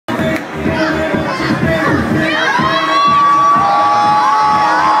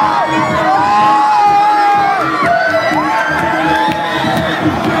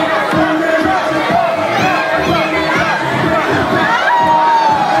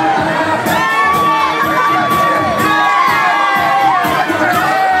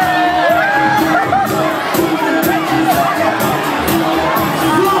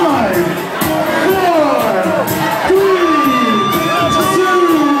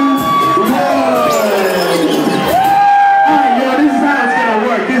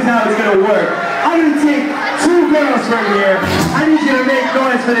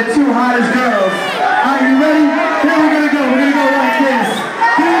for the two hottest girls. Alright, you ready? Here we're gonna go. We're gonna go like this.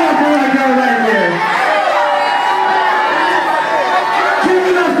 Give it up for my girl right here. Give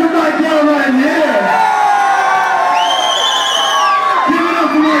it up for my girl right here. Give it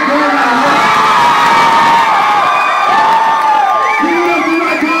up for my girl right here. Give it up for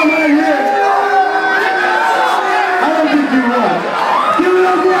my girl right here. I don't think you won. Give it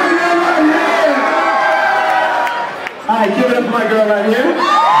up for my girl right here. Alright, give it up for my girl right here.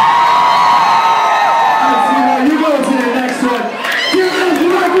 Alright, Seymour, you go to the next one. Give it up for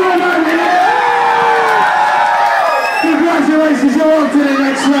my girl right here. Congratulations, you're on to the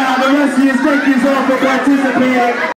next round. The rest of you, thank you all for participating.